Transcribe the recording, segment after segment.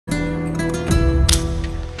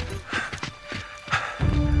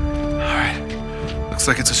Looks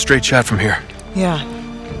like it's a straight shot from here. Yeah.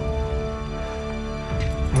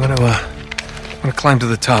 I'm gonna climb to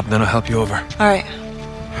the top, then I'll help you over. All right.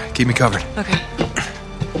 Keep me covered. Okay.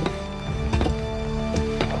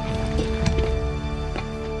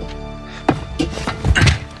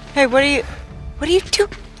 Hey, what are you doing?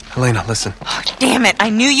 Helena, listen. Oh, damn it. I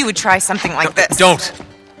knew you would try something like this. Don't!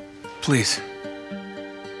 Please.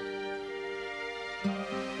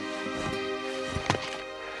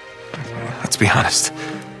 Let's be honest.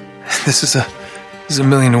 This is a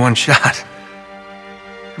 1,000,000 to 1 shot.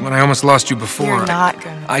 When I almost lost you before, You're not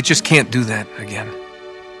gonna. I just can't do that again.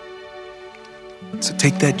 So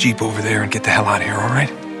take that Jeep over there and get the hell out of here, all right?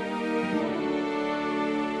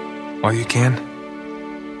 While you can.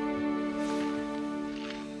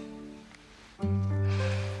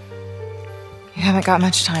 You haven't got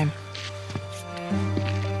much time.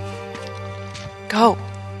 Go.